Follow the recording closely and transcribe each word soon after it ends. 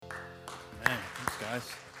guys.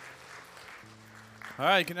 All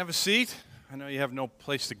right, you can have a seat. I know you have no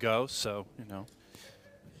place to go, so, got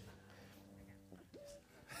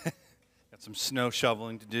some snow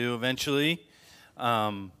shoveling to do eventually.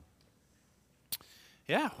 What's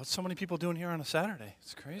so many people doing here on a Saturday?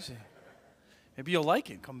 It's crazy. Maybe you'll like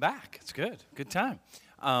it. Come back. It's good. Good time.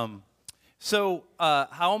 How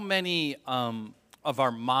many of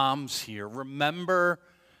our moms here remember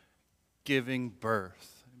giving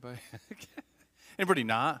birth? Anybody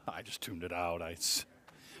not? I just tuned it out.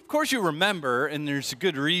 Of course you remember, and there's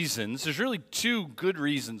good reasons. There's really two good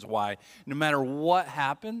reasons why no matter what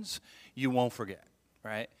happens, you won't forget,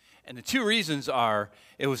 right? And the two reasons are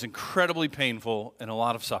it was incredibly painful and a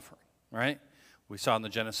lot of suffering, right? We saw in the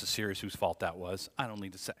Genesis series whose fault that was. I don't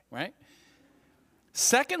need to say, right?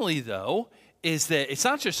 Secondly, though, is that it's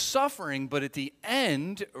not just suffering, but at the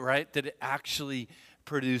end, right, that it actually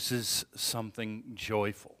produces something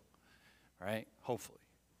joyful, right? Hopefully.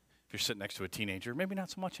 If you're sitting next to a teenager, maybe not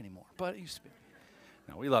so much anymore, but it used to be.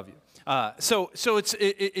 No, we love you. So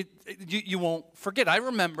you won't forget. I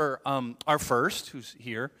remember our first, who's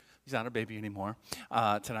here. He's not a baby anymore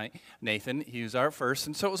tonight. Nathan, he was our first.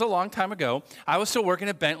 And so it was a long time ago. I was still working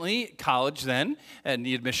at Bentley College then in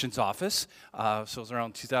the admissions office. So it was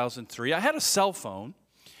around 2003. I had a cell phone,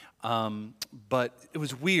 but it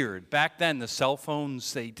was weird. Back then, the cell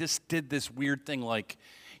phones, they just did this weird thing like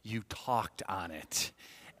you talked on it.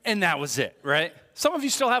 And that was it, right? Some of you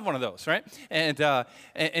still have one of those, right? And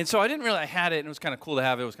so I didn't really, I had it, and it was kind of cool to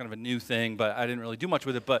have it. It was kind of a new thing, but I didn't really do much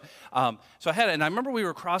with it. But so I had it, and I remember we were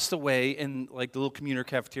across the way in like the little commuter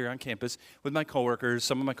cafeteria on campus with my coworkers,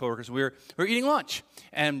 some of my coworkers. We were eating lunch,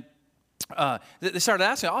 and they started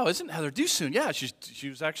asking, "Oh, isn't Heather due soon?" Yeah, she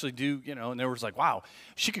was actually due, and they was like, "Wow,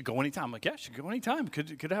 she could go anytime." I'm like, "Yeah, she could go anytime.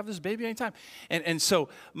 Could have this baby anytime." And so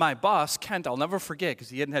my boss, Kent, I'll never forget because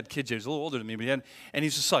he hadn't had kids yet. He was a little older than me, but and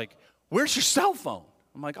he's just like, "Where's your cell phone?"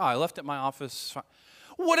 I'm like, "Oh, I left it at my office."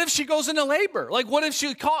 What if she goes into labor? Like, what if she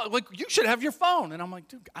you should have your phone. And I'm like,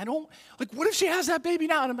 dude, what if she has that baby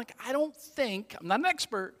now? And I'm like, I'm not an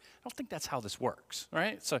expert. I don't think that's how this works,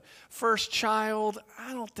 right? So first child,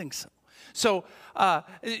 I don't think so. So,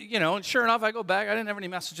 and sure enough, I go back. I didn't have any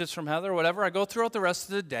messages from Heather or whatever. I go throughout the rest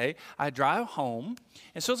of the day. I drive home.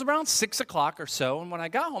 And so it's around 6 o'clock or so. And when I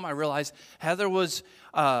got home, I realized Heather was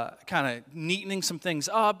kind of neatening some things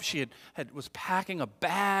up. She was packing a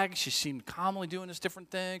bag. She seemed calmly doing this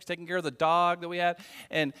different things, taking care of the dog that we had.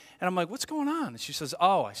 And I'm like, what's going on? And she says,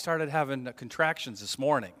 oh, I started having contractions this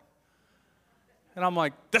morning. And I'm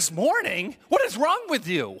like, this morning? What is wrong with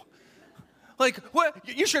you? Like, what?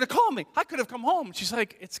 You should have called me. I could have come home. She's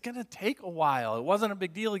like, it's going to take a while. It wasn't a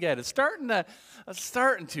big deal yet. It's starting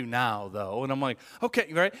to now, though. And I'm like,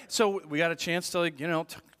 okay, right? So we got a chance to,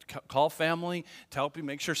 call family to help you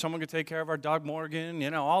make sure someone could take care of our dog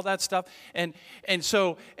Morgan, all that stuff. And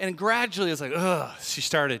gradually it's like, ugh, she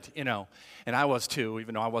started, and I was too,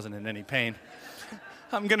 even though I wasn't in any pain.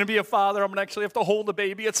 I'm going to be a father. I'm going to actually have to hold a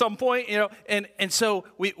baby at some point, And so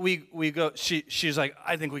we go, she's like,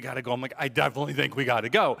 I think we got to go. I'm like, I definitely think we got to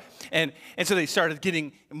go. And so they started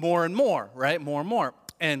getting more and more, right? More and more.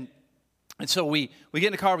 And so we get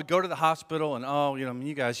in the car, we go to the hospital, and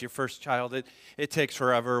you guys, your first child, it takes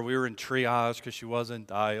forever. We were in triage because she wasn't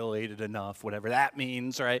dilated enough, whatever that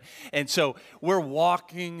means, right? And so we're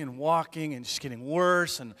walking and just getting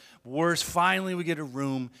worse and worse. Finally, we get a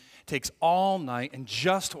room. Takes all night, and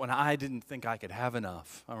just when I didn't think I could have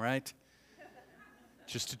enough, all right?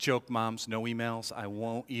 Just a joke, moms, no emails. I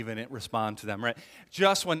won't even respond to them, right?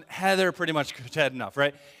 Just when Heather pretty much had enough,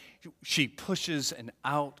 right? She pushes, and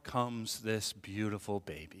out comes this beautiful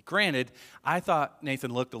baby. Granted, I thought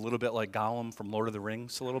Nathan looked a little bit like Gollum from Lord of the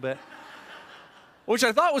Rings, a little bit. Which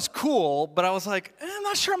I thought was cool, but I was like, I'm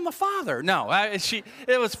not sure I'm the father. No,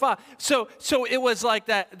 it was fun. So it was like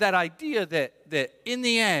that idea that in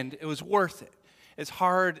the end, it was worth it. It's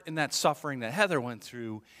hard in that suffering that Heather went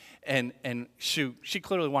through, and she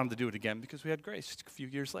clearly wanted to do it again because we had Grace a few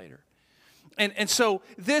years later. And so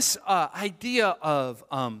this idea of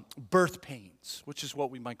birth pains, which is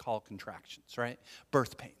what we might call contractions, right?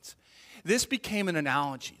 Birth pains. This became an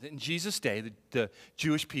analogy that in Jesus' day, the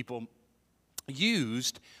Jewish people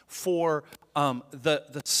used for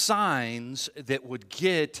the signs that would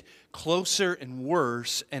get closer and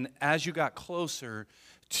worse, and as you got closer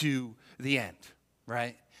to the end,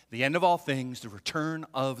 right? The end of all things, the return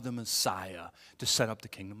of the Messiah to set up the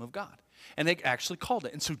kingdom of God. And they actually called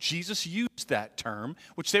it. And so Jesus used that term,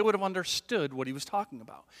 which they would have understood what he was talking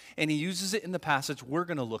about. And he uses it in the passage we're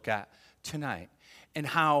going to look at tonight, and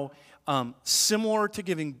how similar to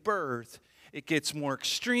giving birth, it gets more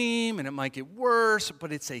extreme and it might get worse,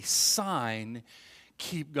 but it's a sign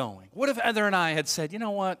keep going? What if Heather and I had said, you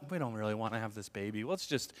know what, we don't really want to have this baby. We'll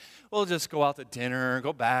just go out to dinner,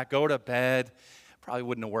 go back, go to bed. Probably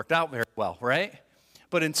wouldn't have worked out very well, right?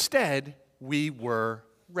 But instead, we were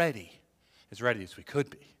ready as we could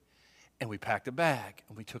be. And we packed a bag,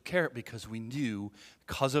 and we took care of it because we knew,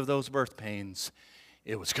 because of those birth pains,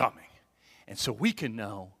 it was coming. And so we can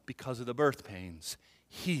know, because of the birth pains,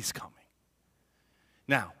 he's coming.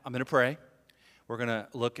 Now, I'm going to pray. We're going to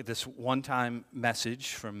look at this one-time message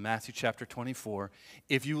from Matthew chapter 24.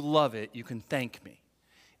 If you love it, you can thank me.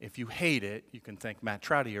 If you hate it, you can thank Matt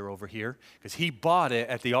Troutier over here, because he bought it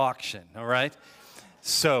at the auction, all right?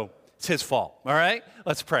 So it's his fault, all right?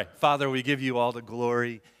 Let's pray. Father, we give you all the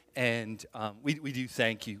glory, and we do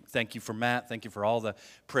thank you. Thank you for Matt. Thank you for all the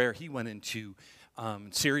prayer he went into,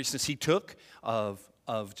 seriousness he took of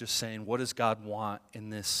just saying, what does God want in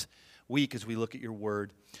this week as we look at your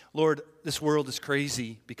word? Lord, this world is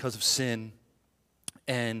crazy because of sin,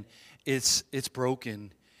 and it's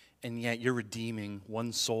broken, and yet you're redeeming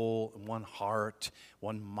one soul and one heart,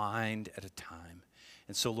 one mind at a time.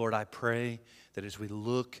 And so, Lord, I pray that as we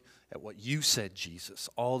look at what you said, Jesus,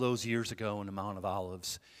 all those years ago in the Mount of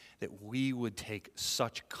Olives, that we would take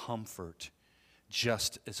such comfort,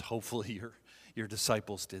 just as hopefully your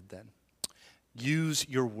disciples did then. Use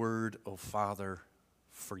your word, O Father,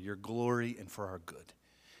 for your glory and for our good.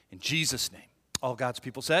 In Jesus' name. All God's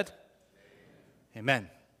people said? Amen.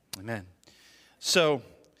 Amen. So,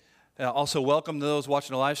 also welcome to those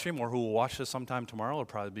watching the live stream or who will watch this sometime tomorrow. It'll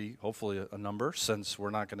probably be, hopefully, a number, since we're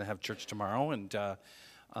not going to have church tomorrow. And,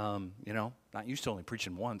 not used to only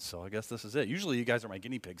preaching once, so I guess this is it. Usually you guys are my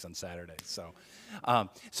guinea pigs on Saturdays.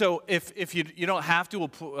 So if you don't have to,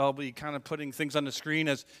 I'll be kind of putting things on the screen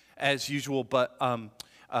as usual. But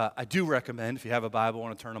I do recommend, if you have a Bible,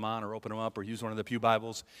 want to turn them on or open them up or use one of the Pew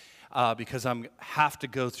Bibles, because I have to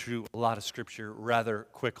go through a lot of Scripture rather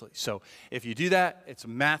quickly. So if you do that, it's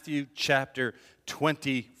Matthew chapter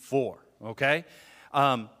 24, okay?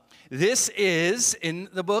 This is in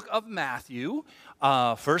the book of Matthew,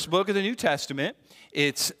 first book of the New Testament.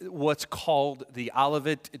 It's what's called the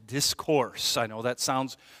Olivet Discourse. I know that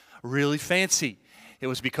sounds really fancy. It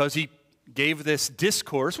was because he gave this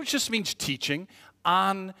discourse, which just means teaching,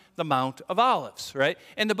 on the Mount of Olives, right?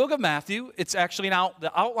 In the book of Matthew, it's actually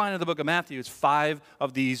the outline of the book of Matthew is 5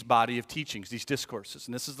 of these body of teachings, these discourses,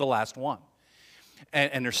 and this is the last one.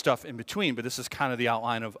 And there's stuff in between, but this is kind of the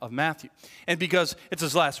outline of Matthew. And because it's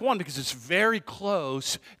his last one, because it's very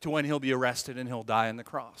close to when he'll be arrested and he'll die on the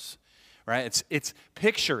cross, right? It's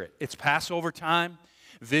picture it. It's Passover time.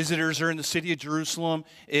 Visitors are in the city of Jerusalem.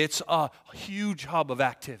 It's a huge hub of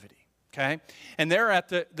activity, okay? And they're at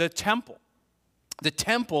the temple. The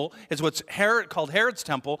temple is what's called Herod's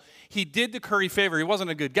temple. He did the curry favor. He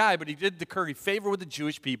wasn't a good guy, but he did the curry favor with the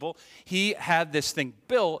Jewish people. He had this thing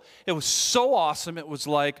built. It was so awesome. It was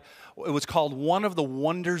called one of the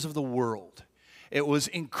wonders of the world. It was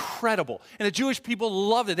incredible. And the Jewish people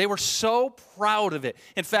loved it. They were so proud of it.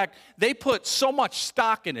 In fact, they put so much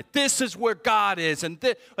stock in it. This is where God is. And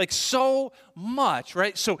so much,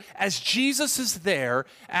 right? So as Jesus is there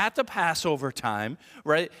at the Passover time,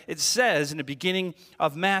 right, it says in the beginning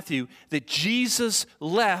of Matthew that Jesus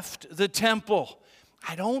left the temple.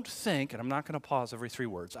 I don't think, and I'm not going to pause every 3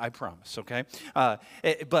 words, I promise, okay?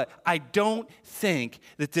 But I don't think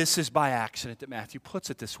that this is by accident that Matthew puts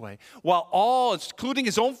it this way. While all, including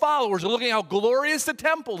his own followers, are looking at how glorious the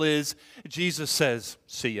temple is, Jesus says,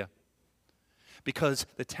 see ya. Because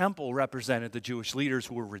the temple represented the Jewish leaders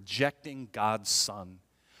who were rejecting God's Son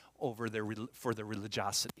for their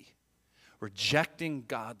religiosity. Rejecting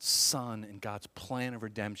God's Son and God's plan of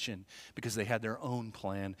redemption because they had their own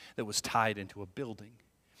plan that was tied into a building.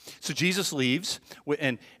 So Jesus leaves,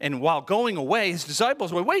 and while going away, his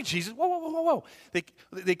disciples went, wait, Jesus, whoa.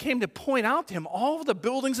 They came to point out to him all of the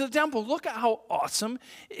buildings of the temple. Look at how awesome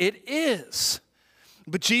it is.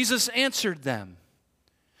 But Jesus answered them,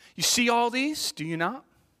 you see all these, do you not?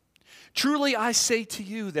 Truly I say to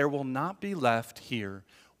you, there will not be left here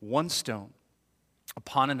one stone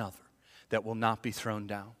upon another that will not be thrown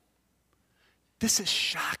down. This is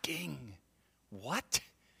shocking. What?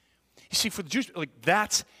 You see, for the Jews,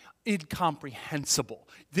 that's incomprehensible.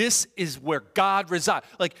 This is where God resides.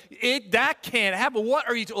 That can't happen. What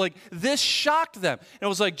are you doing? This shocked them. And it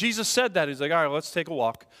was like Jesus said that. He's like, all right, let's take a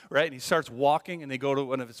walk, right? And he starts walking, and they go to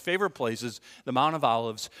one of his favorite places, the Mount of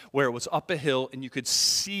Olives, where it was up a hill, and you could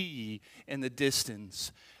see in the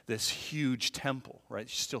distance this huge temple, right?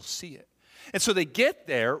 You still see it. And so they get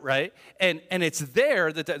there, right? And it's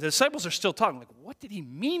there that the disciples are still talking. What did he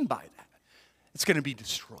mean by that? It's going to be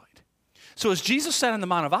destroyed. So as Jesus sat on the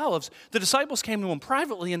Mount of Olives, the disciples came to him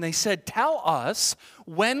privately and they said, "Tell us,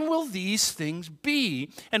 when will these things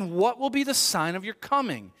be, and what will be the sign of your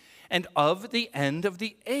coming and of the end of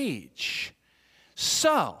the age?"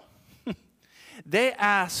 So, they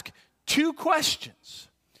ask two questions,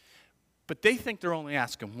 but they think they're only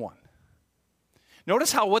asking one.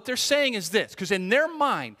 Notice how what they're saying is this, because in their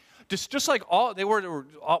mind, just like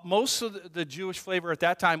most of the Jewish flavor at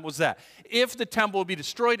that time was that if the temple would be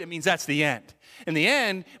destroyed, it means that's the end. And the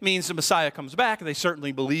end means the Messiah comes back, and they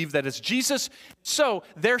certainly believe that it's Jesus. So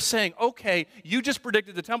they're saying, okay, you just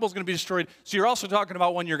predicted the temple is going to be destroyed, so you're also talking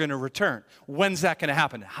about when you're going to return. When's that going to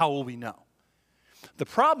happen? How will we know? The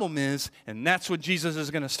problem is, and that's what Jesus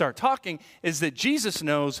is going to start talking, is that Jesus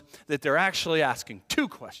knows that they're actually asking two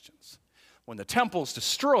questions. When the temple's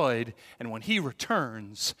destroyed and when he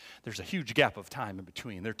returns, there's a huge gap of time in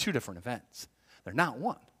between. They're two different events. They're not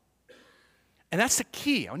one. And that's the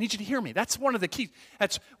key. I need you to hear me. That's one of the keys.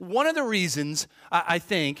 That's one of the reasons I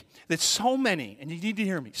think that so many, and you need to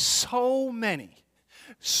hear me, so many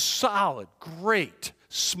solid, great,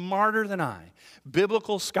 smarter than I,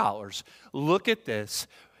 biblical scholars look at this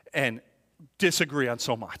and disagree on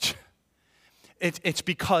so much. It's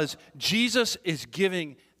because Jesus is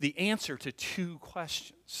giving the answer to two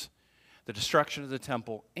questions: the destruction of the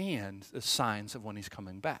temple and the signs of when he's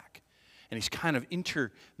coming back. And he's kind of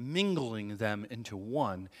intermingling them into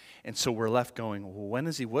one. And so we're left going, well, when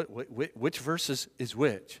is he, which verse is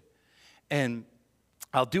which? And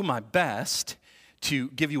I'll do my best to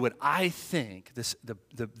give you what I think,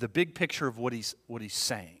 the big picture of what he's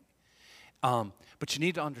saying. But you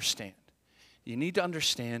need to understand. You need to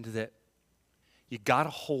understand that you got to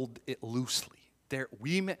hold it loosely.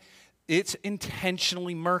 It's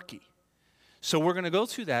intentionally murky. So we're going to go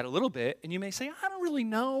through that a little bit, and you may say, I don't really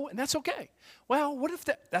know, and that's okay. Well, what if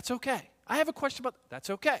that's okay? I have a question about that. That's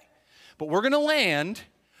okay. But we're going to land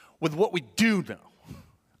with what we do know.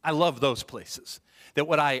 I love those places. That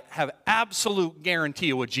what I have absolute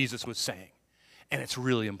guarantee of what Jesus was saying, and it's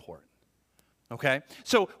really important. Okay?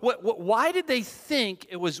 So why did they think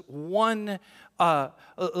it was one,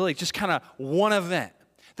 just kind of one event?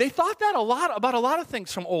 They thought that about a lot of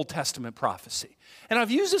things from Old Testament prophecy. And I've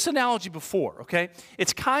used this analogy before, okay?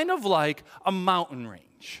 It's kind of like a mountain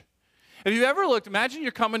range. If you ever looked, imagine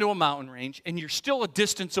you're coming to a mountain range and you're still a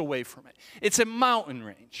distance away from it. It's a mountain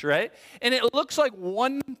range, right? And it looks like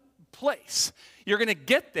one place. You're going to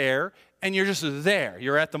get there and you're just there.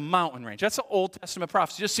 You're at the mountain range. That's the Old Testament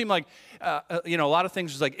prophecy. It just seemed like, a lot of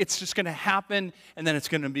things was like, it's just going to happen and then it's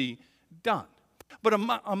going to be done. But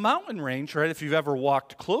a mountain range, right, if you've ever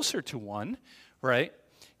walked closer to one, right,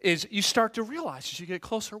 is you start to realize as you get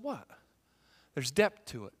closer what? There's depth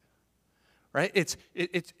to it, right?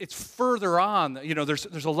 It's further on,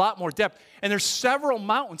 there's a lot more depth. And there's several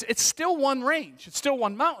mountains. It's still one range. It's still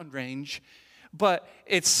one mountain range, but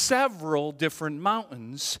it's several different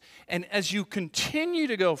mountains. And as you continue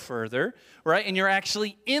to go further, right, and you're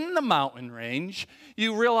actually in the mountain range,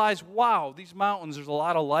 you realize, wow, these mountains, there's a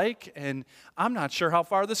lot alike, and I'm not sure how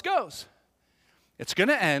far this goes. It's going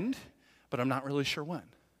to end, but I'm not really sure when.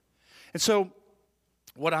 And so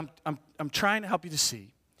what I'm trying to help you to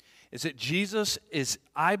see is that Jesus is,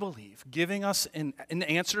 I believe, giving us, in the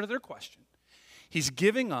answer to their question, he's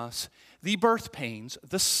giving us the birth pains,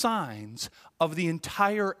 the signs of the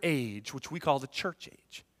entire age, which we call the church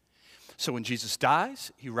age. So when Jesus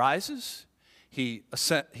dies, he rises, he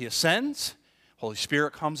ascends, Holy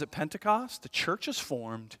Spirit comes at Pentecost, the church is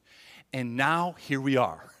formed, and now here we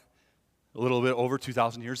are, a little bit over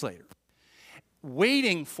 2,000 years later.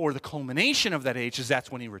 Waiting for the culmination of that age is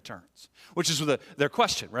that's when he returns, which is their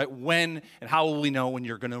question, right? When and how will we know when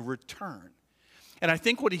you're going to return? And I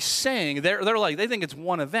think what he's saying, they're like, they think it's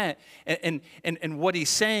one event, and what he's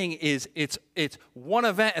saying is it's one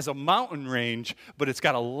event as a mountain range, but it's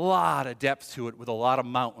got a lot of depth to it with a lot of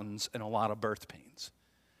mountains and a lot of birth pains.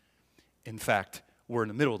 In fact, we're in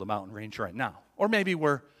the middle of the mountain range right now, or maybe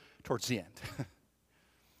we're towards the end,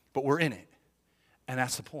 but we're in it, and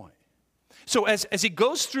that's the point. So as he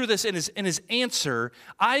goes through this in his answer,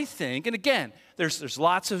 I think, and again, there's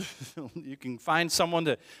lots of, you can find someone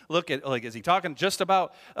to look at, like, is he talking just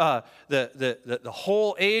about the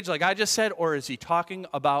whole age, like I just said, or is he talking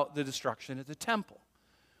about the destruction of the temple?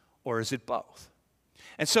 Or is it both?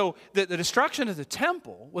 And so the destruction of the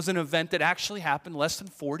temple was an event that actually happened less than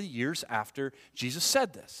 40 years after Jesus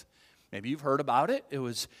said this. Maybe you've heard about it. It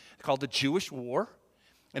was called the Jewish War,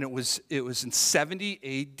 and it was in 70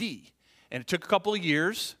 A.D., and it took a couple of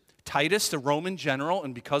years. Titus, the Roman general,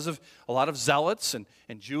 and because of a lot of zealots and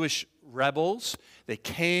Jewish rebels, they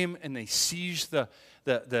came and they seized the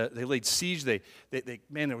they laid siege.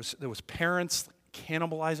 Man, there was parents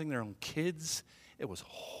cannibalizing their own kids. It was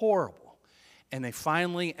horrible. And they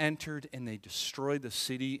finally entered and they destroyed the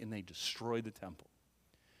city and they destroyed the temple.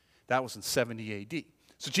 That was in 70 AD.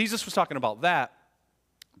 So Jesus was talking about that,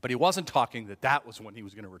 but he wasn't talking that was when he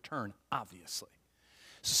was going to return, obviously.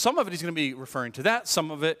 So some of it he's going to be referring to that.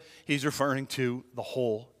 Some of it he's referring to the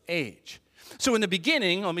whole age. So in the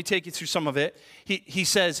beginning, let me take you through some of it. He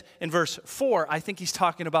says in verse 4, I think he's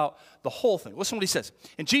talking about the whole thing. Listen to what he says.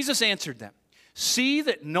 And Jesus answered them, see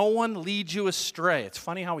that no one leads you astray. It's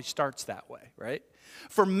funny how he starts that way, right?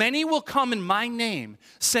 For many will come in my name,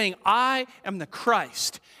 saying, I am the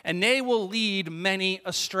Christ, and they will lead many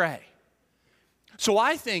astray. So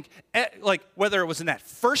I think, like, whether it was in that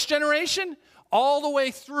first generation, all the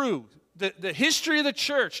way through the history of the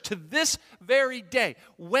church to this very day,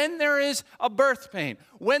 when there is a birth pain,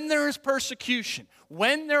 when there is persecution,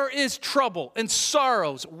 when there is trouble and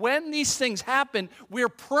sorrows, when these things happen, we're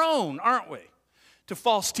prone, aren't we, to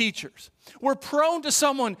false teachers. We're prone to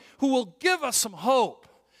someone who will give us some hope.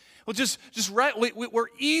 Well, we're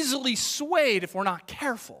easily swayed if we're not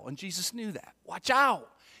careful, and Jesus knew that. Watch out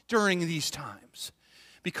during these times,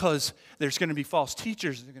 because there's going to be false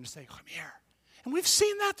teachers, and they're going to say, come here. And we've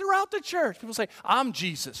seen that throughout the church. People say, I'm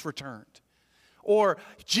Jesus returned. Or,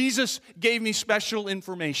 Jesus gave me special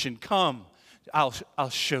information. Come, I'll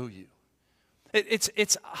show you.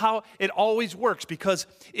 It's how it always works, because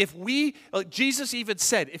if Jesus even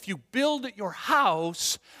said, if you build your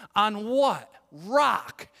house on what?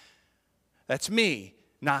 Rock. That's me,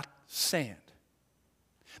 not sand.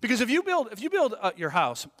 Because if you build your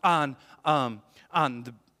house on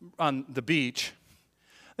the beach,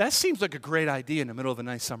 that seems like a great idea in the middle of a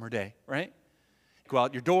nice summer day, right? Go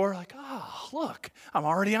out your door like, oh, look, I'm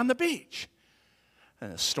already on the beach.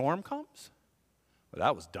 And a storm comes. Well,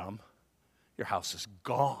 that was dumb. Your house is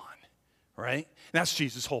gone, right? And that's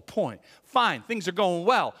Jesus' whole point. Fine, things are going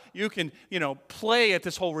well. You can, play at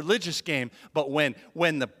this whole religious game, but when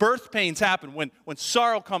the birth pains happen, when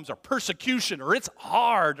sorrow comes or persecution or it's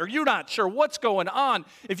hard or you're not sure what's going on,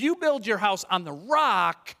 if you build your house on the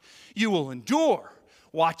rock, you will endure.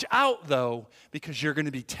 Watch out, though, because you're going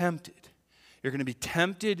to be tempted. You're going to be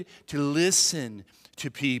tempted to listen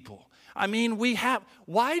to people. I mean,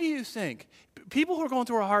 why do you think people who are going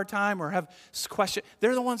through a hard time or have questions,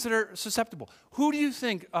 they're the ones that are susceptible. Who do you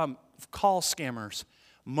think call scammers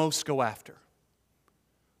most go after?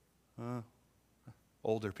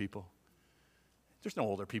 Older people. There's no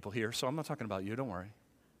older people here, so I'm not talking about you, don't worry.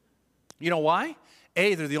 You know why?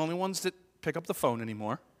 A, they're the only ones that pick up the phone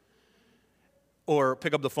anymore. Or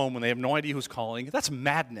pick up the phone when they have no idea who's calling. That's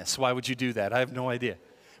madness. Why would you do that? I have no idea.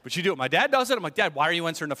 But you do it. My dad does it. I'm like, Dad, why are you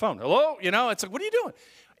answering the phone? Hello? It's like, what are you doing?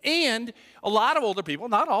 And a lot of older people,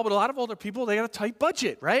 not all, but a lot of older people, they got a tight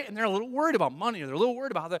budget, right? And they're a little worried about money, or they're a little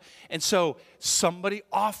worried about that. And so somebody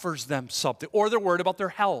offers them something, or they're worried about their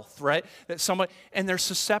health, right? And they're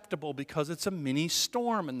susceptible because it's a mini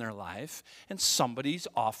storm in their life, and somebody's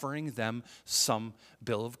offering them some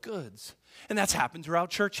bill of goods. And that's happened throughout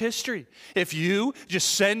church history. If you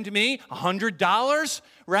just send me $100,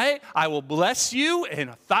 right, I will bless you, and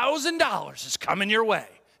 $1,000 is coming your way.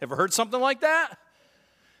 Ever heard something like that?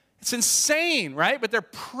 It's insane, right? But they're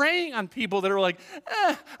preying on people that are like,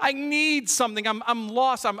 I need something. I'm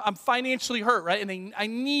lost. I'm financially hurt, right? And I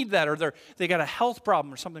need that, or they got a health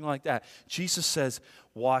problem or something like that. Jesus says,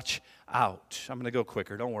 watch out. I'm going to go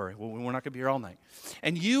quicker. Don't worry. We're not going to be here all night.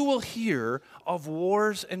 And you will hear of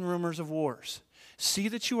wars and rumors of wars. See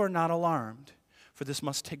that you are not alarmed, for this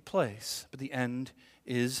must take place, but the end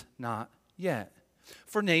is not yet.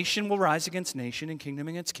 For nation will rise against nation and kingdom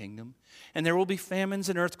against kingdom, and there will be famines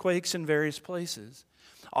and earthquakes in various places.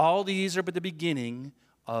 All these are but the beginning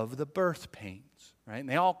of the birth pains, right? And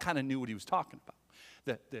they all kind of knew what he was talking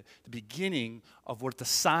about. The beginning of what the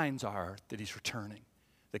signs are that he's returning,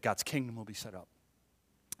 that God's kingdom will be set up.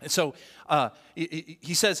 And so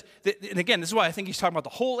he says, and again, this is why I think he's talking about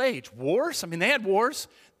the whole age. Wars, I mean, they had wars.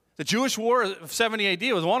 The Jewish War of 70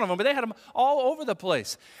 AD was one of them, but they had them all over the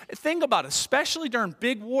place. Think about it, especially during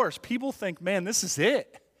big wars. People think, man, this is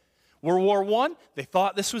it. World War I, they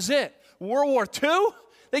thought this was it. World War II,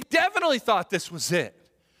 they definitely thought this was it.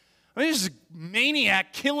 I mean, this is a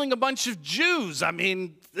maniac killing a bunch of Jews. I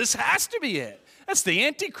mean, this has to be it. That's the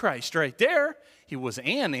Antichrist right there. He was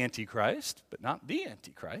an Antichrist, but not the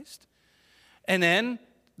Antichrist. And then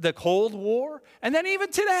the Cold War, and then even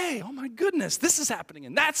today, oh my goodness, this is happening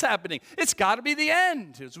and that's happening. It's got to be the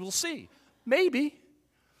end, as we'll see. Maybe.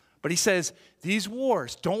 But he says, these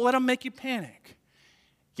wars, don't let them make you panic.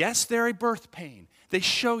 Yes, they're a birth pain. They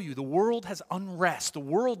show you the world has unrest. The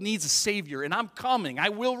world needs a Savior, and I'm coming. I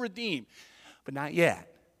will redeem. But not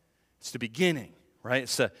yet. It's the beginning, right?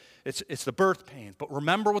 It's the birth pains. But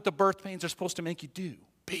remember what the birth pains are supposed to make you do.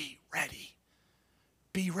 Be ready.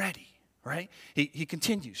 Be ready, right? He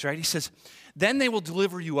continues, right? He says, then they will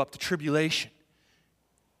deliver you up to tribulation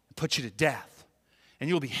and put you to death, and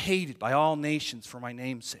you'll be hated by all nations for my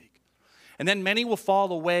name's sake. And then many will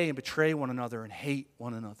fall away and betray one another and hate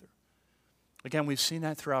one another. Again, we've seen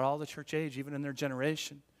that throughout all the church age, even in their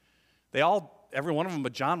generation. Every one of them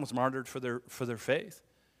but John was martyred for their faith.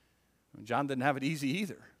 John didn't have it easy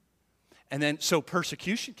either. And then, so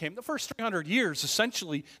persecution came. The first 300 years,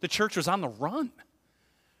 essentially, the church was on the run.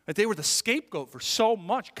 Right? They were the scapegoat for so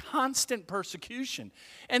much constant persecution.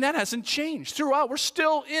 And that hasn't changed. Throughout, we're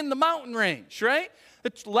still in the mountain range, right?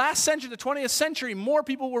 The last century, the 20th century, more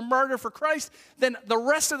people were martyred for Christ than the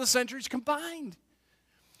rest of the centuries combined.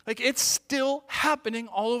 Like, it's still happening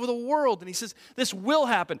all over the world. And he says, this will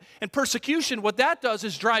happen. And persecution, what that does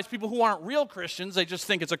is drives people who aren't real Christians, they just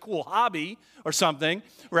think it's a cool hobby or something,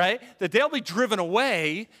 right? That they'll be driven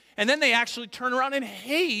away, and then they actually turn around and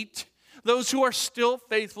hate those who are still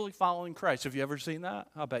faithfully following Christ. Have you ever seen that?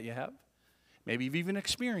 I'll bet you have. Maybe you've even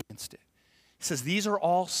experienced it. He says, these are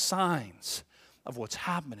all signs of what's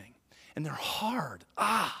happening. And they're hard.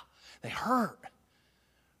 They hurt.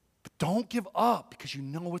 But don't give up, because you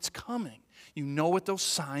know what's coming. You know what those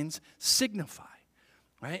signs signify,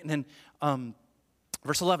 right? And then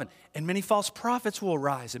verse 11, and many false prophets will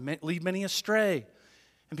arise and lead many astray.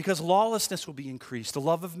 And because lawlessness will be increased, the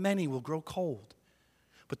love of many will grow cold.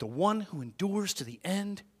 But the one who endures to the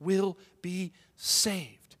end will be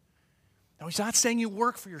saved. Now, he's not saying you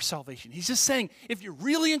work for your salvation. He's just saying if you're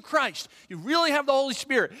really in Christ, you really have the Holy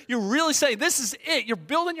Spirit, you're really saying this is it. You're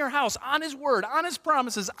building your house on His word, on His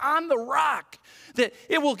promises, on the rock, that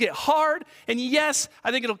it will get hard. And yes, I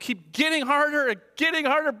think it'll keep getting harder and getting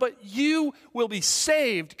harder, but you will be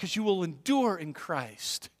saved because you will endure in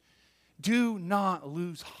Christ. Do not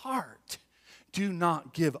lose heart. Do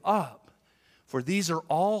not give up. For these are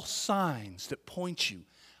all signs that point you,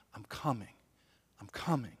 I'm coming. I'm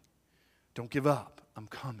coming. Don't give up. I'm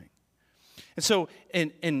coming. And so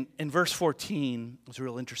in verse 14, it's a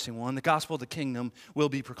real interesting one. The gospel of the kingdom will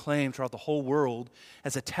be proclaimed throughout the whole world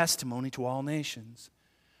as a testimony to all nations.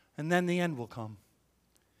 And then the end will come.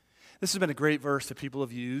 This has been a great verse that people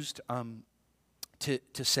have used to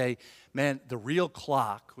say, man, the real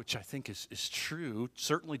clock, which I think is true,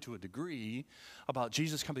 certainly to a degree, about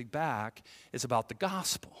Jesus coming back, is about the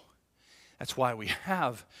gospel. That's why we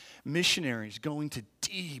have missionaries going to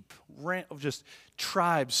deep, just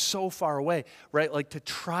tribes so far away, right? Like to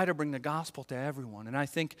try to bring the gospel to everyone. And I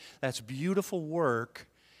think that's beautiful work,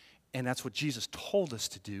 and that's what Jesus told us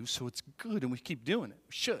to do, so it's good, and we keep doing it.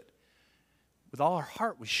 We should. With all our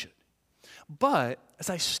heart, we should. But as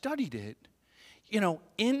I studied it,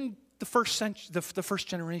 in the first century, the first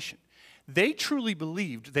generation, they truly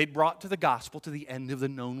believed they'd brought to the gospel to the end of the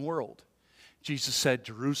known world. Jesus said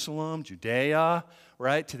Jerusalem, Judea,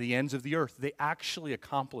 right, to the ends of the earth. They actually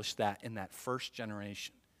accomplished that in that first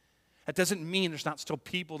generation. That doesn't mean there's not still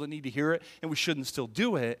people that need to hear it and we shouldn't still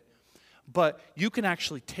do it. But you can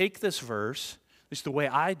actually take this verse, at least the way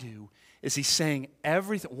I do, is he's saying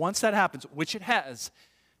everything. Once that happens, which it has,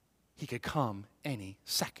 he could come any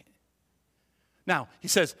second. Now, he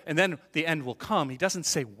says, and then the end will come. He doesn't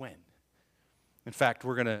say when. In fact,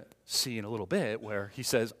 we're going to see in a little bit where he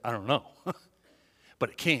says, I don't know. But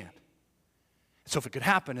it can. So if it could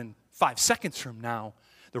happen in 5 seconds from now,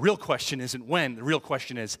 the real question isn't when. The real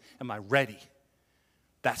question is, am I ready?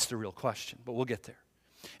 That's the real question. But we'll get there.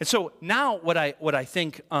 And so now what I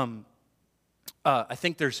think, I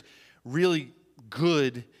think there's really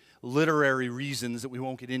good literary reasons that we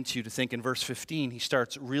won't get into to think in verse 15, he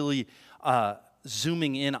starts really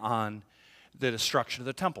zooming in on the destruction of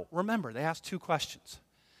the temple. Remember, they asked 2 questions.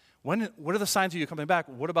 What are the signs of you coming back?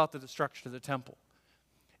 What about the destruction of the temple?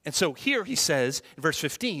 And so here he says, in verse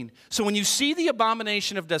 15, so when you see the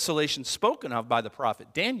abomination of desolation spoken of by the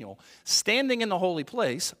prophet Daniel standing in the holy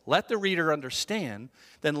place, let the reader understand,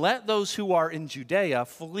 then let those who are in Judea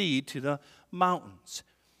flee to the mountains.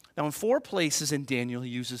 Now in 4 places in Daniel he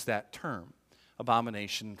uses that term,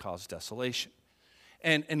 abomination caused desolation.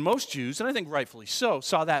 And most Jews, and I think rightfully so,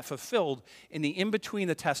 saw that fulfilled in the in-between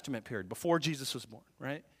the Testament period, before Jesus was born,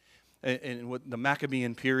 right? And the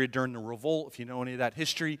Maccabean period during the revolt, if you know any of that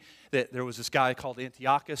history, that there was this guy called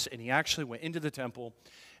Antiochus, and he actually went into the temple,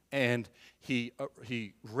 and he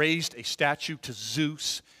raised a statue to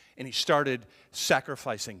Zeus, and he started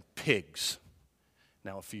sacrificing pigs.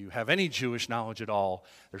 Now, if you have any Jewish knowledge at all,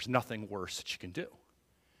 there's nothing worse that you can do.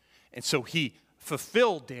 And so he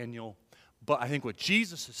fulfilled Daniel. But I think what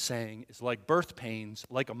Jesus is saying is like birth pains,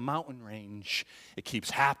 like a mountain range, it keeps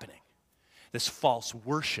happening. This false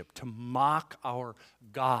worship to mock our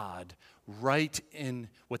God right in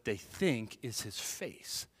what they think is his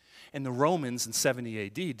face. And the Romans in 70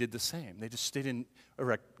 AD did the same. They didn't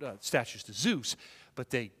erect statues to Zeus, but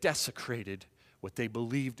they desecrated what they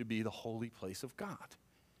believed to be the holy place of God.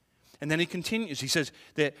 And then he continues. He says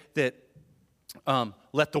that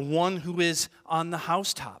let the one who is on the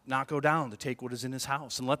housetop not go down to take what is in his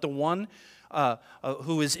house. And let the one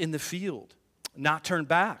who is in the field not turn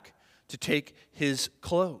back to take his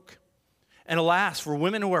cloak. And alas, for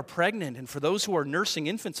women who are pregnant and for those who are nursing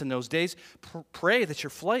infants in those days, pray that your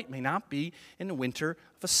flight may not be in the winter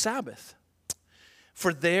of a Sabbath.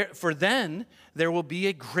 For then there will be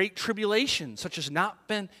a great tribulation, such as not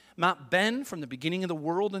been from the beginning of the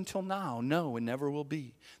world until now. No, and never will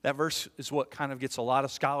be. That verse is what kind of gets a lot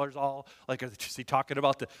of scholars all, like, is he talking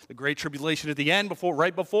about the great tribulation at the end,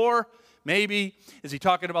 right before? Maybe. Is he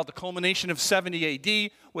talking about the culmination of 70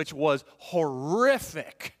 AD, which was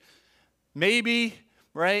horrific? Maybe,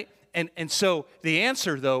 right? And so the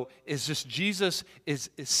answer, though, is just Jesus is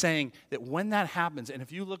saying that when that happens, and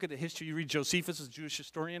if you look at the history, you read Josephus, a Jewish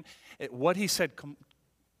historian, what he said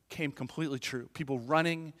came completely true. People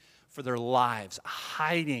running for their lives,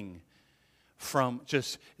 hiding from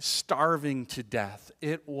just starving to death.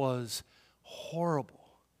 It was horrible.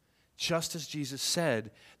 Just as Jesus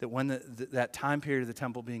said that when that time period of the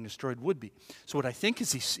temple being destroyed would be. So what I think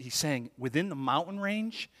is he's saying within the mountain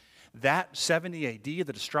range, that 70 AD,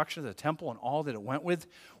 the destruction of the temple and all that it went with,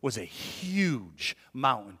 was a huge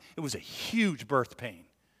mountain. It was a huge birth pain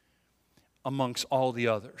amongst all the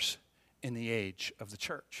others in the age of the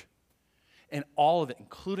church. And all of it,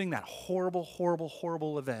 including that horrible, horrible,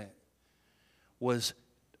 horrible event, was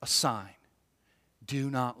a sign. Do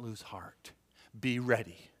not lose heart. Be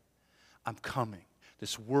ready. I'm coming.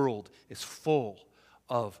 This world is full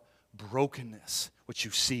of brokenness, which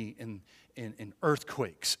you see in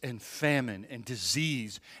earthquakes and famine and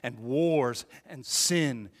disease and wars and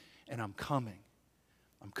sin, and I'm coming.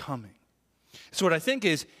 I'm coming. So what I think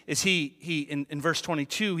is he in verse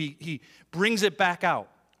 22, he brings it back out,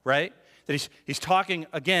 right? That he's talking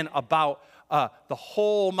again about the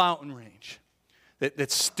whole mountain range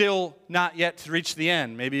that's still not yet to reach the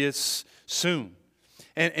end. Maybe it's soon.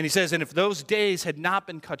 And he says, and if those days had not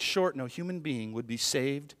been cut short, no human being would be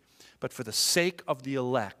saved, but for the sake of the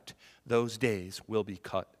elect, those days will be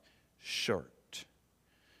cut short.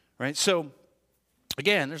 Right? So,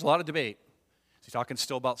 again, there's a lot of debate. Is he talking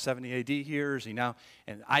still about 70 AD here? Is he now?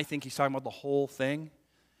 And I think he's talking about the whole thing.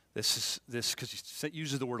 This because he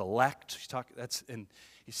uses the word elect. And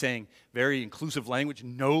he's saying very inclusive language.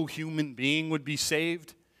 No human being would be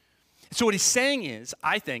saved. So what he's saying is,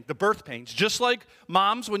 I think, the birth pains, just like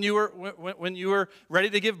moms when you were ready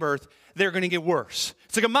to give birth, they're going to get worse.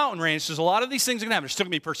 It's like a mountain range. There's a lot of these things are going to happen. There's still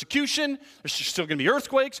going to be persecution. There's still going to be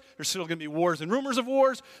earthquakes. There's still going to be wars and rumors of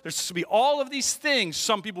wars. There's going to be all of these things.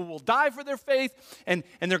 Some people will die for their faith, and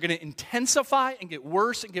they're going to intensify and get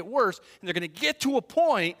worse, and they're going to get to a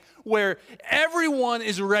point where everyone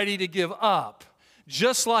is ready to give up,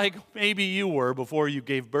 just like maybe you were before you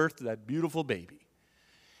gave birth to that beautiful baby.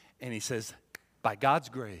 And he says, by God's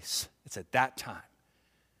grace, it's at that time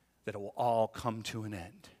that it will all come to an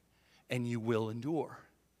end. And you will endure.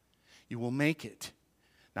 You will make it.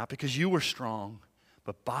 Not because you were strong,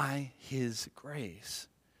 but by his grace.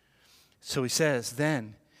 So he says,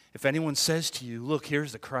 then, if anyone says to you, look,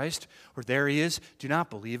 here's the Christ, or there he is, do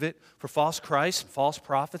not believe it. For false Christs and false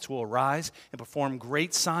prophets will arise and perform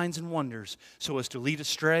great signs and wonders, so as to lead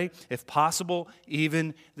astray, if possible,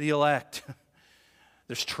 even the elect.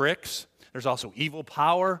 There's tricks. There's also evil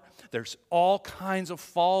power. There's all kinds of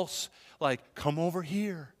false, like, come over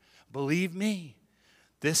here. Believe me.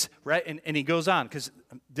 This, right? And he goes on, because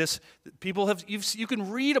people have, you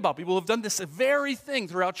can read about people who have done this very thing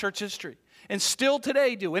throughout church history, and still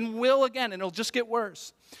today do, and will again, and it'll just get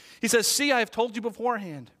worse. He says, see, I have told you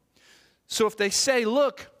beforehand. So if they say,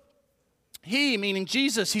 look, he, meaning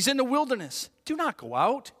Jesus, he's in the wilderness, do not go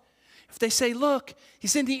out. If they say, look,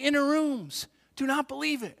 he's in the inner rooms, do not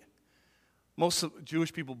believe it. Most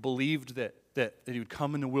Jewish people believed that he would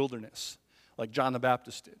come in the wilderness, like John the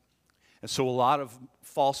Baptist did. And so a lot of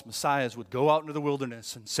false messiahs would go out into the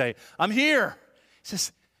wilderness and say, I'm here. He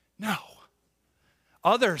says, no.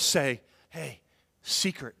 Others say, hey,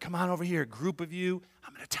 secret, come on over here, a group of you.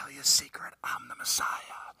 I'm going to tell you a secret. I'm the Messiah.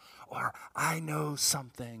 Or I know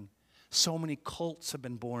something. So many cults have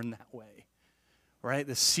been born that way, right?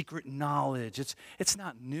 The secret knowledge. It's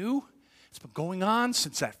not new. It's been going on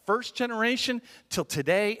since that first generation till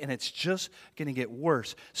today, and it's just going to get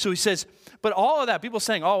worse. So he says, but all of that, people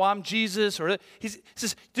saying, oh, I'm Jesus, or he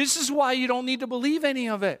says, this is why you don't need to believe any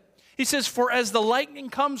of it. He says, for as the lightning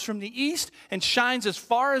comes from the east and shines as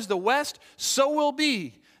far as the west, so will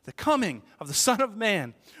be the coming of the Son of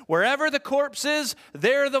Man. Wherever the corpse is,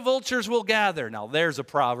 there the vultures will gather. Now, there's a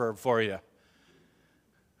proverb for you.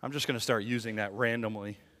 I'm just going to start using that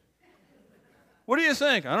randomly. What do you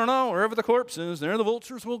think? I don't know. Wherever the corpse is, there the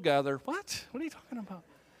vultures will gather. What? What are you talking about?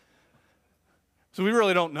 So we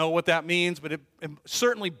really don't know what that means, but it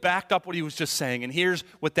certainly backed up what he was just saying. And here's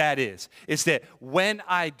what that is. It's that when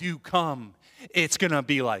I do come, it's going to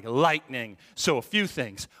be like lightning. So a few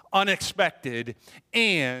things. Unexpected,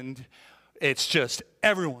 and it's just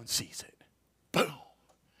everyone sees it. Boom.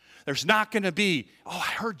 There's not going to be, oh,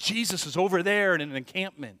 I heard Jesus is over there in an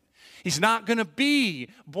encampment. He's not going to be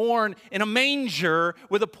born in a manger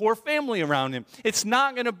with a poor family around him. It's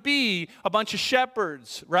not going to be a bunch of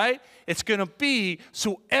shepherds, right? It's going to be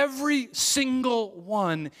so every single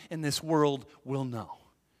one in this world will know.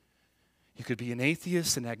 You could be an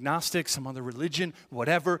atheist, an agnostic, some other religion,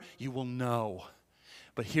 whatever, you will know.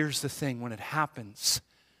 But here's the thing, when it happens,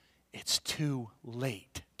 it's too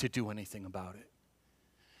late to do anything about it.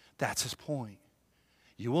 That's his point.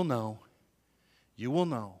 You will know. You will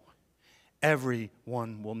know.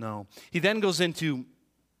 Everyone will know. He then goes into,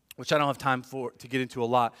 which I don't have time to get into a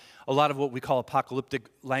lot of what we call apocalyptic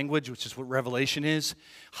language, which is what Revelation is,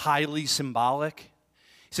 highly symbolic.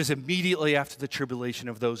 He says, immediately after the tribulation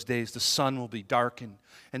of those days, the sun will be darkened,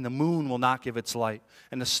 and the moon will not give its light,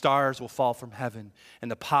 and the stars will fall from heaven, and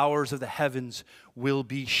the powers of the heavens will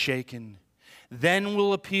be shaken. Then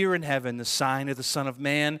will appear in heaven the sign of the Son of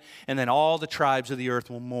Man, and then all the tribes of the earth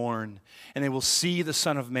will mourn, and they will see the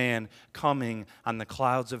Son of Man coming on the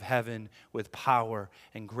clouds of heaven with power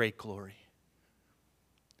and great glory.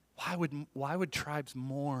 Why would tribes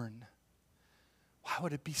mourn? Why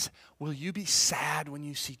would it be? Will you be sad when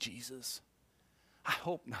you see Jesus? I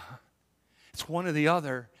hope not. It's one or the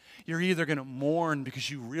other. You're either going to mourn because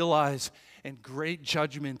you realize in great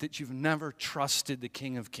judgment that you've never trusted the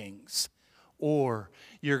King of Kings, or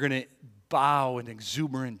you're going to bow in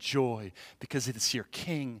exuberant joy because it is your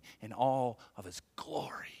King in all of his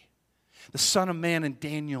glory. The Son of Man in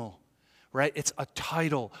Daniel, right? It's a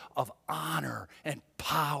title of honor and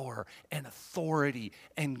power and authority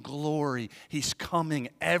and glory. He's coming.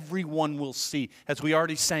 Everyone will see. As we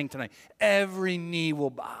already sang tonight, every knee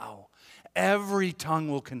will bow. Every tongue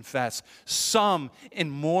will confess. Some in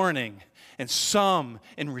mourning and some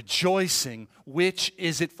in rejoicing. Which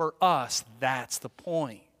is it for us? That's the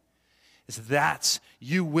point.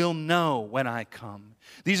 You will know when I come.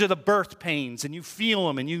 These are the birth pains, and you feel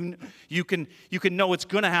them, and you can know it's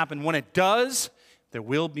going to happen. When it does, there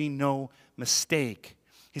will be no mistake.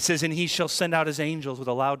 He says, and he shall send out his angels with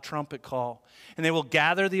a loud trumpet call, and they will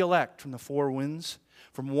gather the elect from the four winds,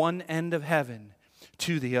 from one end of heaven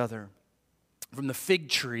to the other. From the fig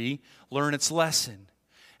tree, learn its lesson.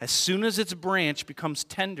 As soon as its branch becomes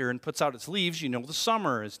tender and puts out its leaves, you know the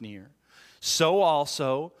summer is near. So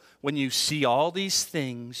also, when you see all these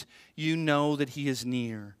things, you know that he is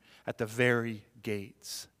near at the very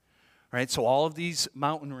gates. Right? So all of these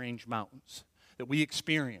mountain range mountains that we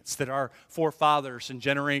experience, that our forefathers and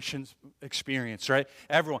generations experienced, right?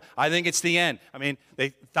 Everyone. I think it's the end. I mean,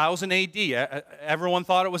 1000 AD, everyone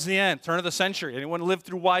thought it was the end. Turn of the century. Anyone lived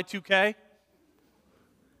through Y2K?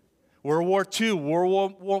 World War II,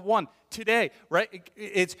 World War I. Today, right?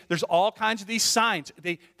 There's all kinds of these signs.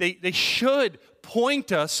 They should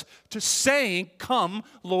point us to saying, come,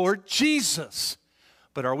 Lord Jesus.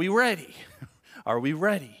 But are we ready? Are we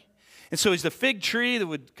ready? And so he's the fig tree that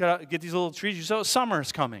would get these little trees. You saw summer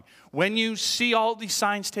is coming. When you see all these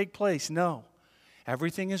signs take place, no.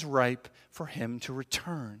 Everything is ripe for him to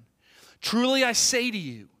return. Truly I say to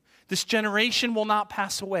you, this generation will not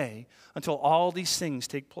pass away until all these things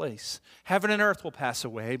take place. Heaven and earth will pass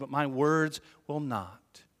away, but my words will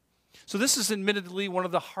not. So this is admittedly one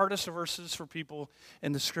of the hardest verses for people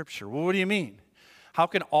in the Scripture. Well, what do you mean? How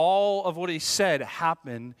can all of what he said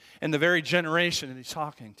happen in the very generation that he's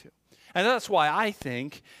talking to? And that's why I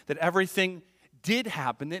think that everything did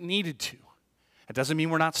happen that needed to. It doesn't mean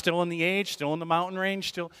we're not still in the age, still in the mountain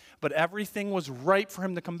range, but everything was right for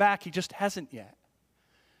him to come back. He just hasn't yet.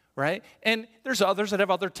 Right? And there's others that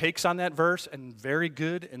have other takes on that verse, and very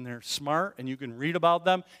good, and they're smart, and you can read about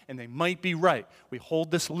them, and they might be right. We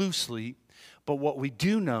hold this loosely, but what we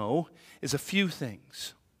do know is a few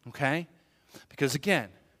things, okay? Because again,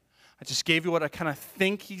 I just gave you what I kind of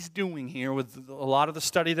think he's doing here with a lot of the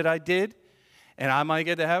study that I did, and I might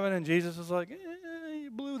get to heaven, and Jesus is like,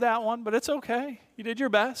 blew that one, but it's okay. You did your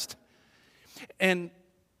best. And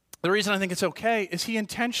the reason I think it's okay is he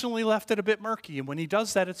intentionally left it a bit murky. And when he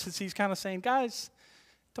does that, it's he's kind of saying, guys,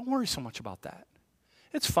 don't worry so much about that.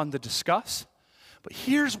 It's fun to discuss. But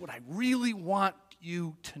here's what I really want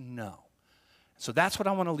you to know. So that's what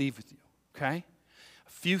I want to leave with you, okay? A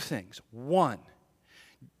few things. One,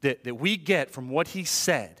 that we get from what he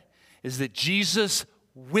said is that Jesus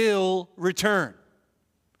will return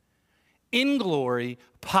in glory,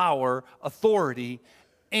 power, authority,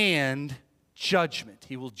 and judgment.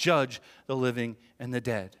 He will judge the living and the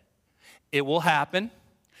dead. It will happen.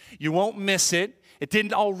 You won't miss it. It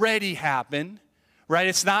didn't already happen, right?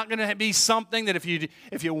 It's not going to be something that if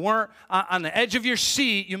you weren't on the edge of your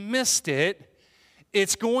seat, you missed it.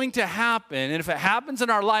 It's going to happen, and if it happens in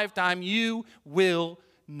our lifetime, you will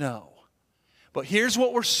know. But here's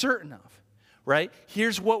what we're certain of, right?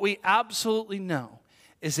 Here's what we absolutely know,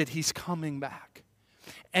 is that he's coming back.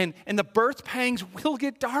 And the birth pangs will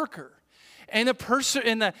get darker. And the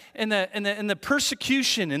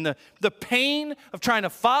persecution and the pain of trying to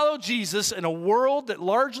follow Jesus in a world that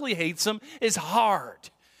largely hates him is hard.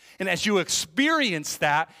 And as you experience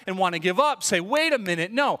that and want to give up, say, wait a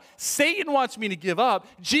minute, no, Satan wants me to give up.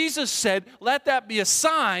 Jesus said, let that be a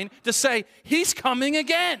sign to say, he's coming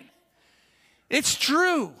again. It's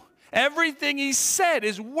true. Everything he said,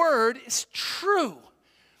 his word, is true.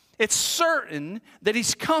 It's certain that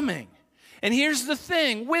he's coming. And here's the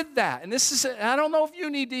thing with that, and this is, I don't know if you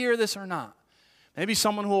need to hear this or not. Maybe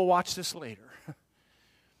someone who will watch this later.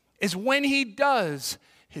 Is when he does,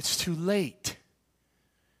 it's too late.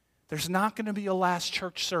 There's not going to be a last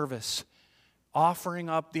church service offering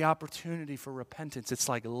up the opportunity for repentance. It's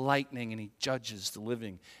like lightning, and he judges the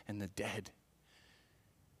living and the dead.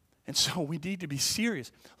 And so we need to be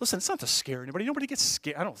serious. Listen, it's not to scare anybody. Nobody gets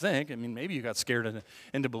scared, I don't think. I mean, maybe you got scared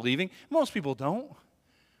into believing. Most people don't.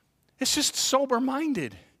 It's just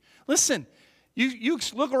sober-minded. Listen, you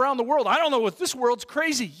look around the world. I don't know if this world's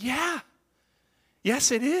crazy. Yeah.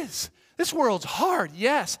 Yes, it is. This world's hard.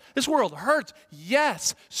 Yes. This world hurts.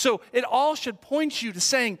 Yes. So it all should point you to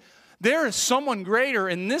saying, there is someone greater,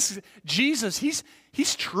 and this Jesus,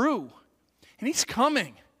 he's true. And he's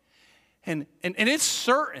coming. And it's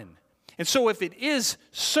certain. And so if it is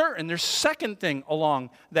certain, there's a second thing along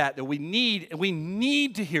that we need, and we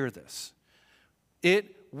need to hear this.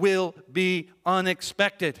 It will be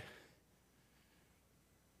unexpected.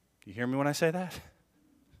 You hear me when I say that?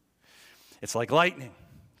 It's like lightning,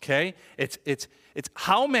 okay? It's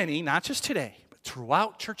how many, not just today, but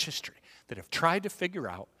throughout church history, that have tried to figure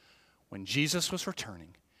out when Jesus was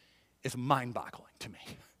returning is mind-boggling to me.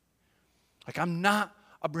 Like, I'm not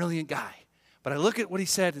a brilliant guy, but I look at what he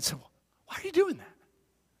said and say, why are you doing that?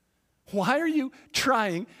 Why are you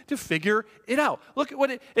trying to figure it out? Look at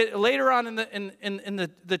what later on in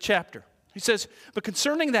the chapter. He says, but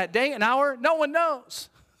concerning that day and hour, no one knows.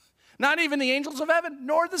 Not even the angels of heaven,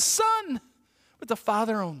 nor the Son, but the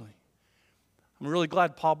Father only. I'm really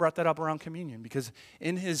glad Paul brought that up around communion, because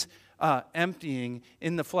in his emptying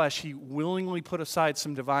in the flesh, he willingly put aside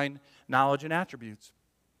some divine knowledge and attributes.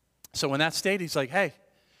 So in that state, he's like, hey,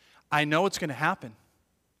 I know it's going to happen.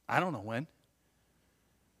 I don't know when.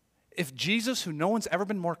 If Jesus, who no one's ever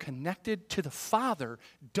been more connected to the Father,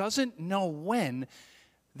 doesn't know when,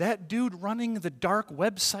 that dude running the dark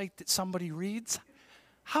website that somebody reads,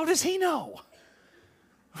 how does he know?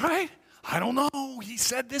 Right? I don't know. He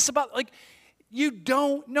said this about, like, you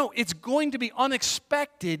don't know. It's going to be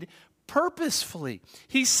unexpected purposefully.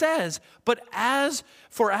 He says, but as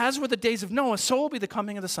were the days of Noah, so will be the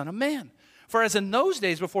coming of the Son of Man. For as in those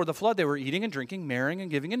days before the flood, they were eating and drinking, marrying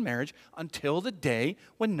and giving in marriage, until the day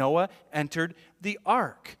when Noah entered the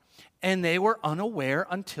ark. And they were unaware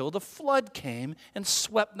until the flood came and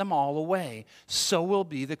swept them all away. So will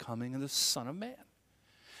be the coming of the Son of Man.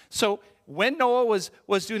 So when Noah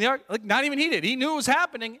was doing the ark, like, not even he did. He knew it was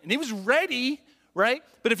happening, and he was ready, right?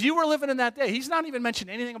 But if you were living in that day, he's not even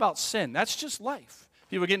mentioning anything about sin. That's just life.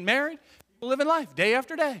 People getting married, people living life day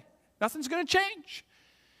after day. Nothing's going to change.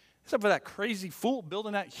 Except for that crazy fool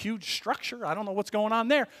building that huge structure. I don't know what's going on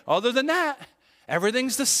there. Other than that,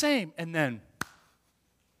 everything's the same. And then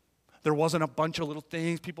there wasn't a bunch of little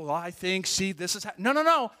things. People, I think, see, this is happening.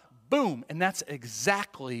 No. Boom. And that's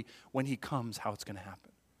exactly when he comes, how it's going to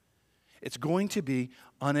happen. It's going to be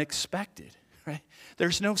unexpected, right?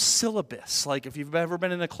 There's no syllabus. Like if you've ever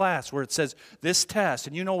been in a class where it says this test,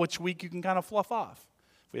 and you know which week you can kind of fluff off.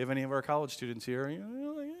 If we have any of our college students here, you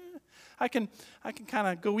know, like, I can kind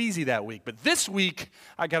of go easy that week. But this week,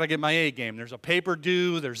 I got to get my A game. There's a paper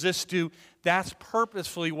due. There's this due. That's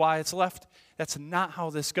purposefully why it's left. That's not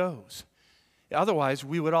how this goes. Otherwise,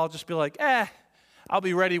 we would all just be like, I'll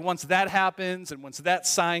be ready once that happens and once that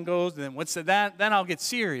sign goes and then once that, then I'll get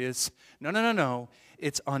serious. No.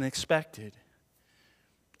 It's unexpected.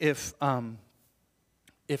 If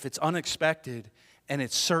it's unexpected and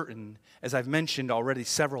it's certain, as I've mentioned already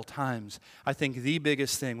several times, I think the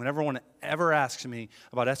biggest thing, when everyone ever asks me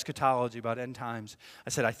about eschatology, about end times, I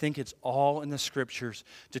said, I think it's all in the Scriptures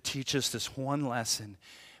to teach us this one lesson.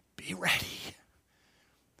 Be ready.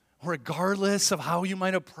 Regardless of how you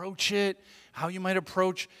might approach it, how you might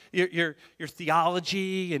approach your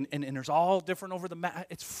theology, and there's all different over the map,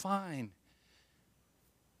 it's fine.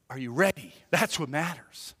 Are you ready? That's what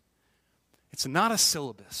matters. It's not a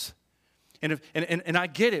syllabus. And I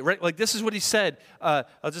get it, right? Like this is what he said.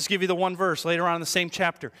 I'll just give you the one verse later on in the same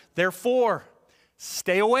chapter. Therefore,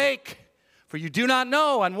 stay awake, for you do not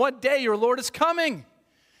know on what day your Lord is coming.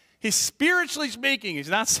 He's spiritually speaking. He's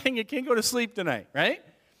not saying you can't go to sleep tonight, right?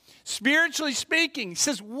 Spiritually speaking, he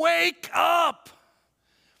says, wake up.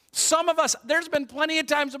 Some of us, there's been plenty of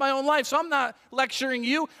times in my own life, so I'm not lecturing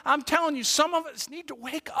you. I'm telling you, some of us need to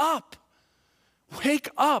wake up. Wake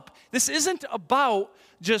up. This isn't about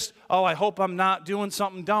just, oh, I hope I'm not doing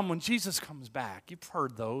something dumb when Jesus comes back. You've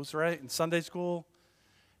heard those, right, in Sunday school.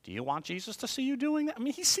 Do you want Jesus to see you doing that? I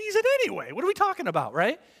mean, he sees it anyway. What are we talking about,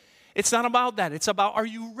 right? It's not about that. It's about, are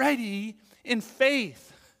you ready in faith?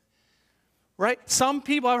 Right? Some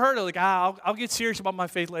people I've heard are like, I'll get serious about my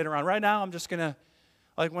faith later on. Right now, I'm just going to,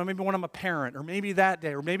 like maybe when I'm a parent, or maybe that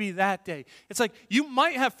day, or maybe that day. It's like you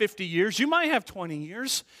might have 50 years, you might have 20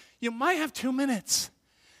 years, you might have 2 minutes.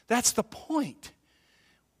 That's the point.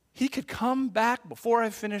 He could come back before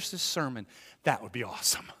I finish this sermon. That would be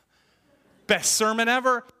awesome. Best sermon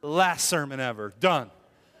ever, last sermon ever. Done.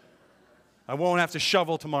 I won't have to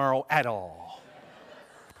shovel tomorrow at all.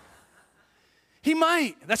 He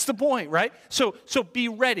might. That's the point, right? So be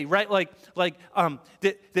ready, right?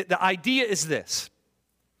 The idea is this.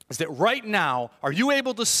 Is that right now, are you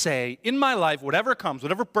able to say, in my life, whatever comes,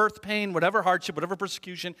 whatever birth pain, whatever hardship, whatever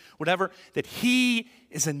persecution, whatever, that he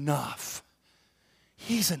is enough.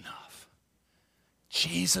 He's enough.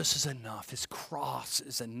 Jesus is enough. His cross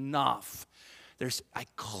is enough. I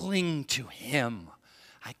cling to him.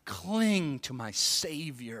 I cling to my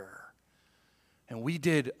Savior. And we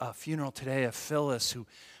did a funeral today of Phyllis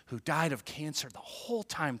who died of cancer. The whole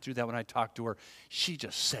time through that when I talked to her, she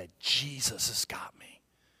just said, Jesus has got me.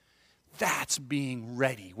 That's being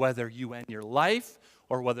ready, whether you end your life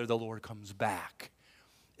or whether the Lord comes back,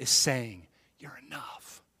 is saying, you're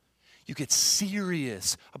enough. You get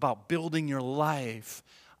serious about building your life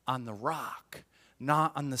on the rock,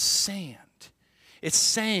 not on the sand. It's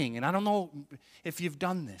saying, and I don't know if you've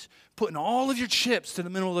done this, putting all of your chips to the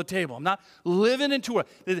middle of the table. I'm not living into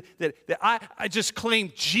I just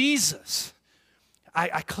claim Jesus.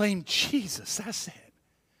 I claim Jesus. That's it.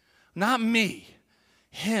 Not me,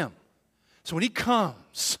 him. So when he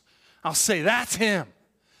comes, I'll say, that's him.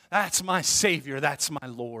 That's my Savior. That's my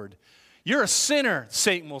Lord. You're a sinner,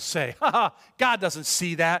 Satan will say. God doesn't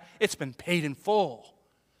see that. It's been paid in full.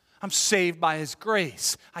 I'm saved by his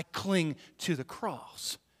grace. I cling to the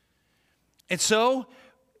cross. And so,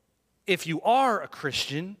 if you are a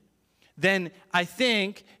Christian, then I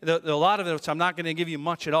think a lot of it, I'm not going to give you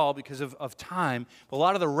much at all because of time, but a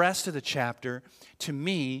lot of the rest of the chapter, to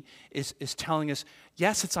me, is telling us,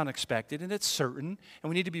 yes, it's unexpected and it's certain, and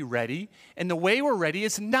we need to be ready. And the way we're ready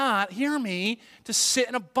is not, hear me, to sit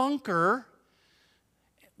in a bunker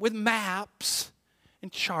with maps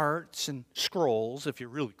and charts and scrolls, if you're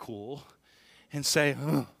really cool, and say,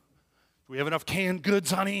 do we have enough canned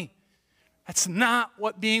goods, honey? That's not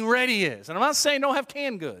what being ready is. And I'm not saying don't have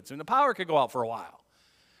canned goods. I mean, the power could go out for a while.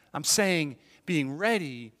 I'm saying being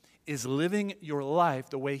ready is living your life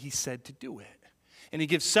the way he said to do it. And he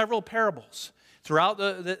gives several parables throughout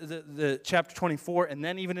the chapter 24 and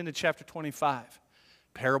then even into chapter 25.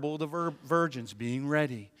 Parable of the virgins, being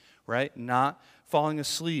ready, right? Not falling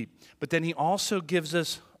asleep. But then he also gives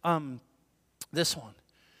us this one.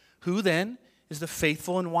 Who then is the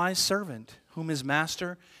faithful and wise servant whom his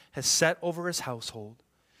master has set over his household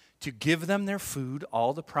to give them their food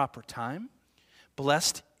all the proper time?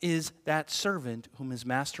 Blessed is that servant whom his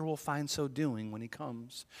master will find so doing when he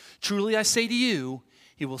comes. Truly I say to you,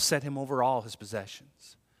 he will set him over all his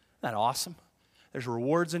possessions. Isn't that awesome? There's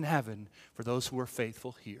rewards in heaven for those who are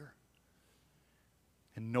faithful here.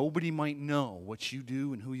 And nobody might know what you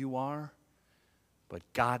do and who you are, but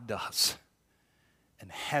God does.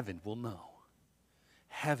 And heaven will know.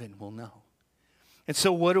 Heaven will know. And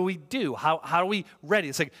so what do we do? How are we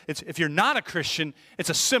ready? If you're not a Christian, it's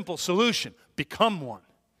a simple solution. Become one.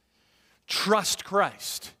 Trust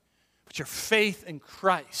Christ. Put your faith in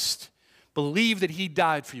Christ. Believe that he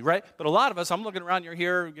died for you, right? But a lot of us, I'm looking around, you're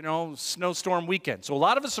here, snowstorm weekend. So a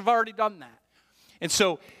lot of us have already done that. And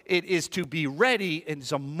so it is to be ready, and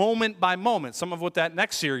it's a moment by moment. Some of what that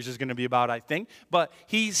next series is going to be about, I think. But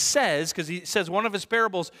he says, because he says one of his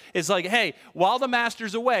parables is like, hey, while the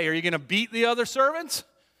master's away, are you going to beat the other servants?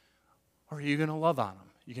 Or are you going to love on them?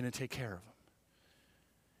 You're going to take care of them.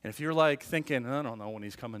 And if you're like thinking, I don't know when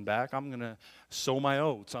he's coming back, I'm going to sow my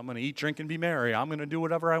oats. I'm going to eat, drink, and be merry. I'm going to do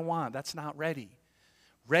whatever I want. That's not ready.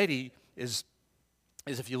 Ready is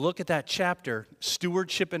if you look at that chapter,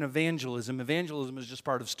 stewardship and evangelism. Evangelism is just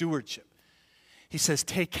part of stewardship. He says,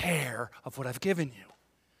 take care of what I've given you.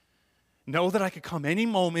 Know that I could come any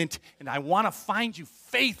moment, and I want to find you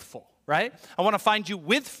faithful, right? I want to find you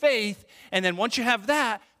with faith, and then once you have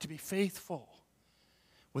that, to be faithful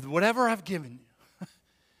with whatever I've given you.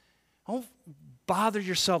 Don't bother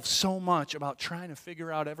yourself so much about trying to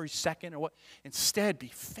figure out every second or what. Instead, be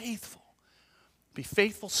faithful. Be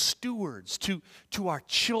faithful stewards to our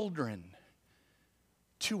children,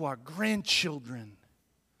 to our grandchildren,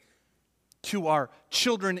 to our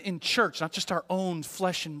children in church, not just our own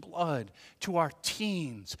flesh and blood, to our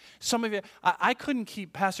teens. Some of you, I couldn't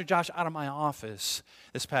keep Pastor Josh out of my office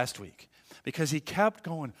this past week because he kept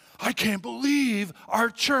going, I can't believe our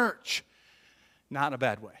church. Not in a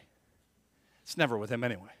bad way. It's never with him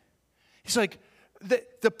anyway. He's like,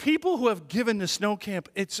 the people who have given the snow camp,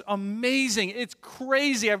 it's amazing. It's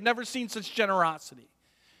crazy. I've never seen such generosity.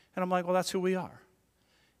 And I'm like, well, that's who we are.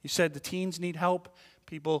 You said the teens need help.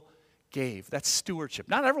 People gave. That's stewardship.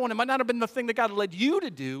 Not everyone. It might not have been the thing that God led you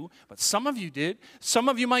to do, but some of you did. Some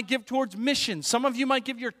of you might give towards missions. Some of you might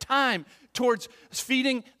give your time towards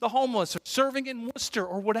feeding the homeless or serving in Worcester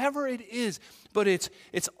or whatever it is. But it's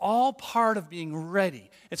all part of being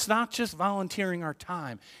ready. It's not just volunteering our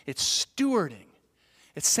time. It's stewarding.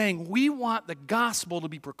 It's saying we want the gospel to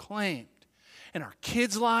be proclaimed in our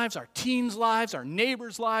kids' lives, our teens' lives, our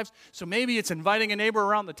neighbors' lives. So maybe it's inviting a neighbor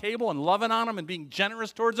around the table and loving on them and being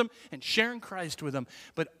generous towards them and sharing Christ with them.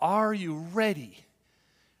 But are you ready?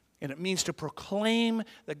 And it means to proclaim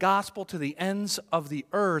the gospel to the ends of the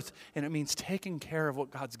earth, and it means taking care of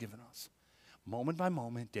what God's given us, moment by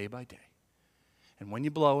moment, day by day. And when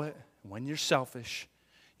you blow it, when you're selfish,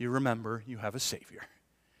 you remember you have a Savior,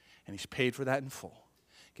 and He's paid for that in full.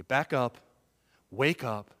 Get back up, wake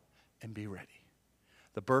up, and be ready.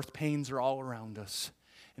 The birth pains are all around us,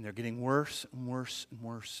 and they're getting worse and worse and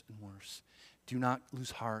worse and worse. Do not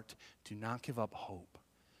lose heart. Do not give up hope.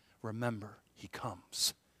 Remember, He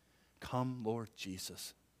comes. Come, Lord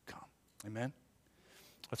Jesus, come. Amen?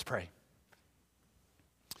 Let's pray.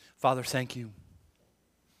 Father, thank you.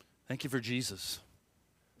 Thank you for Jesus.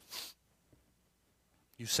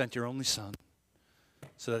 You sent your only Son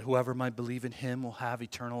so that whoever might believe in Him will have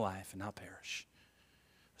eternal life and not perish.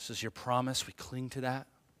 This is your promise. We cling to that.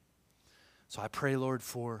 So I pray, Lord,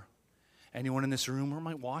 for anyone in this room who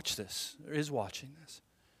might watch this, or is watching this,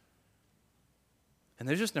 and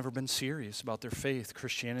they've just never been serious about their faith.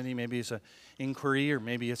 Christianity maybe is an inquiry, or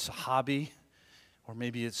maybe it's a hobby, or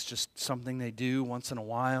maybe it's just something they do once in a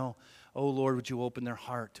while. Oh, Lord, would you open their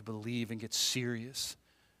heart to believe and get serious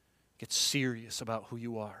about who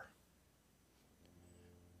you are.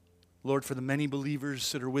 Lord, for the many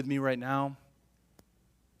believers that are with me right now,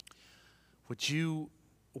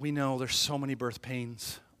 we know there's so many birth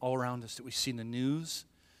pains all around us that we see in the news,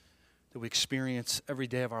 that we experience every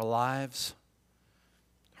day of our lives,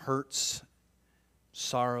 hurts,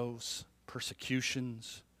 sorrows,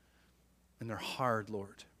 persecutions, and they're hard,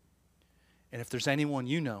 Lord. And if there's anyone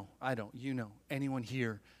anyone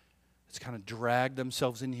here that's kind of dragged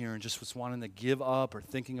themselves in here and just was wanting to give up or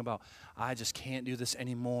thinking about, I just can't do this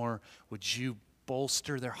anymore, would you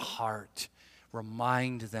bolster their heart,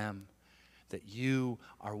 remind them that you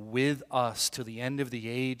are with us to the end of the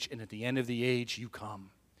age, and at the end of the age you come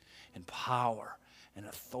in power and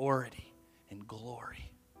authority and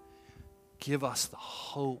glory. Give us the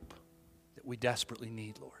hope that we desperately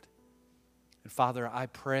need, Lord. And Father, I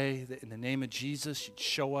pray that in the name of Jesus, you'd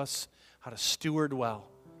show us how to steward well.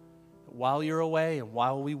 While you're away and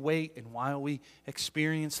while we wait and while we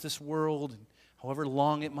experience this world, and however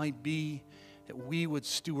long it might be, that we would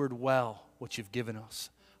steward well what you've given us.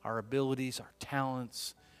 Our abilities, our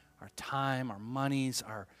talents, our time, our monies,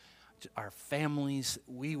 our families.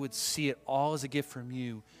 We would see it all as a gift from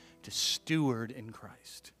you to steward in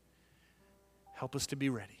Christ. Help us to be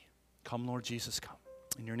ready. Come, Lord Jesus, come.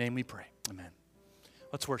 In your name we pray. Amen.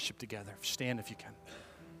 Let's worship together. Stand if you can.